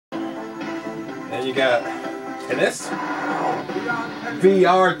And you got tennis.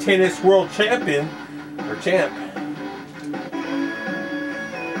 VR Tennis World Champion, or champ.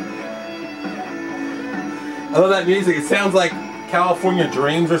 I love that music. It sounds like California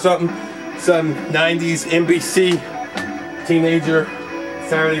Dreams or something. Some 90s NBC teenager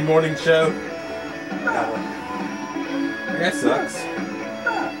Saturday morning show. That sucks.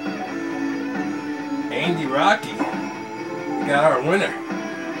 Andy Rocky. We got our winner.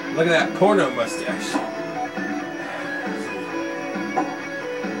 Look at that porno mustache.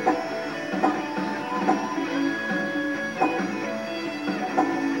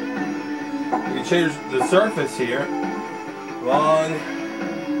 You can change the surface here. Long,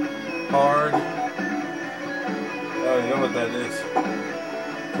 hard. Oh, you know what that is.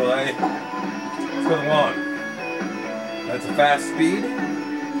 Play. Let's go to long. That's a fast speed.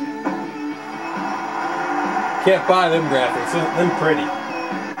 Can't buy them graphics. Them pretty.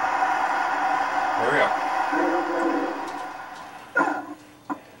 There we go.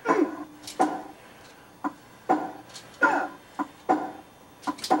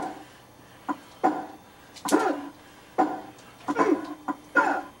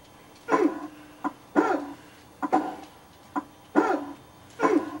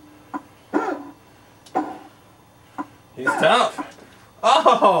 He's tough.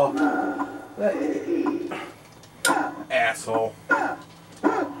 Oh! Asshole.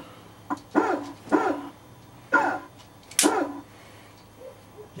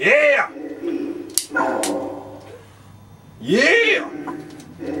 Yeah! Yeah!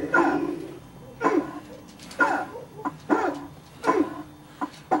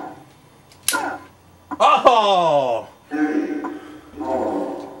 Oh!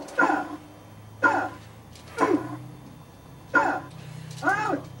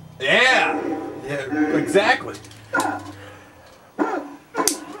 Yeah! Yeah, exactly.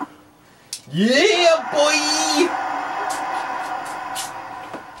 Yeah, boy!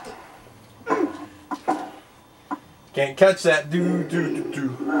 Can't catch that.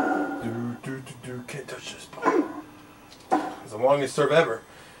 Can't touch this ball. It's the longest serve ever.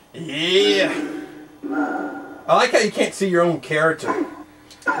 Yeah! I like how you can't see your own character.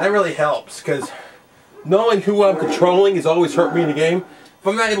 That really helps, because knowing who I'm controlling has always hurt me in the game. If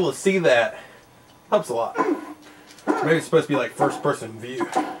I'm not able to see that, it helps a lot. Maybe it's supposed to be like first person view.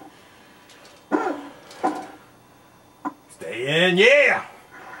 Stay in, yeah!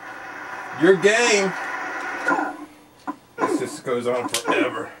 Your game. This just goes on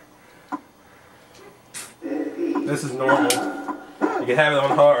forever. This is normal. You can have it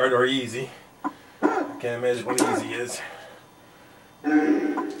on hard or easy. I can't imagine what easy is.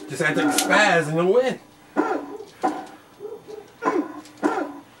 Just have to spaz and you'll win.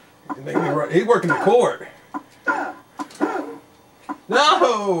 Make me run. He's working the court.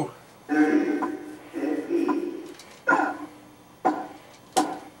 No!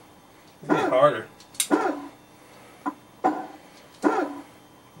 It's getting harder.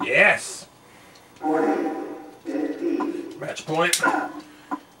 Yes! Match point.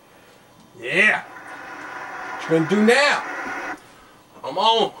 Yeah! What you gonna do now? Come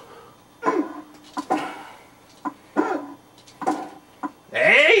on!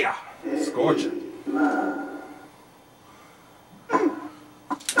 Hey! Scorcher.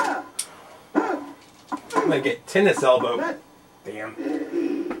 I'm gonna get tennis elbow. Damn.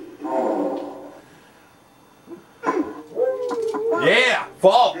 Yeah!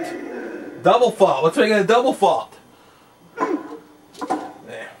 Fault! Double fault. Let's make it a double fault.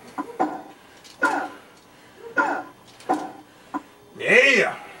 Yeah.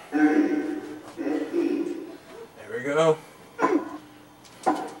 Yeah! There we go.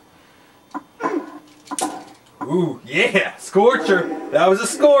 Ooh, yeah! Scorcher! That was a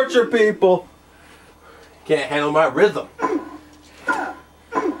scorcher, people! Can't handle my rhythm.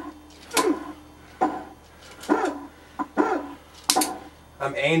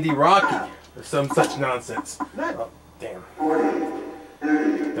 I'm Andy Rocky, or some such nonsense. Oh, damn.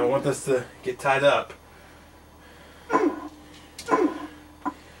 Don't want this to get tied up.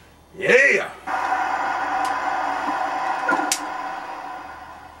 Yeah!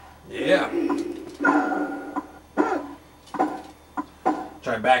 Yeah!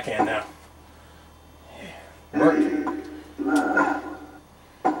 Try backhand now. Yeah. Work.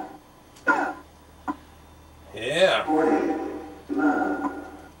 Yeah.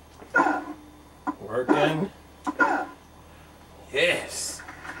 Working. Yes.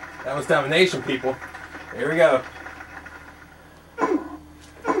 That was domination, people. Here we go.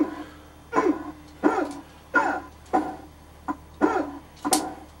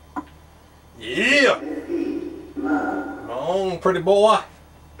 Yeah. Come on, pretty boy.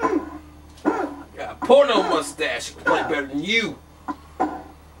 got a porno mustache. I can play better than you.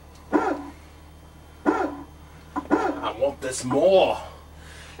 I want this more.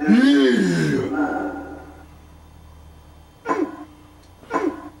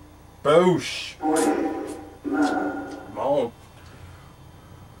 Boosh. Come on.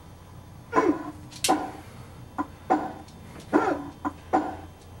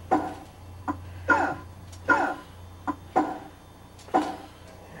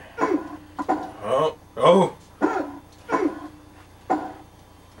 Oh, oh.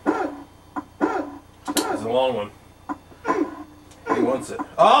 That's a long one. He wants it.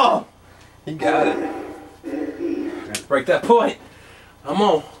 Oh! He got it. Let's break that point. Come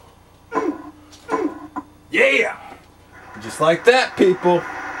on. Yeah! Just like that, people.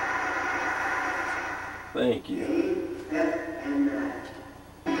 Thank you.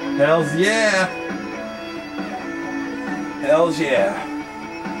 Hells yeah. Hells yeah.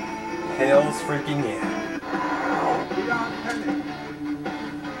 Hells freaking yeah.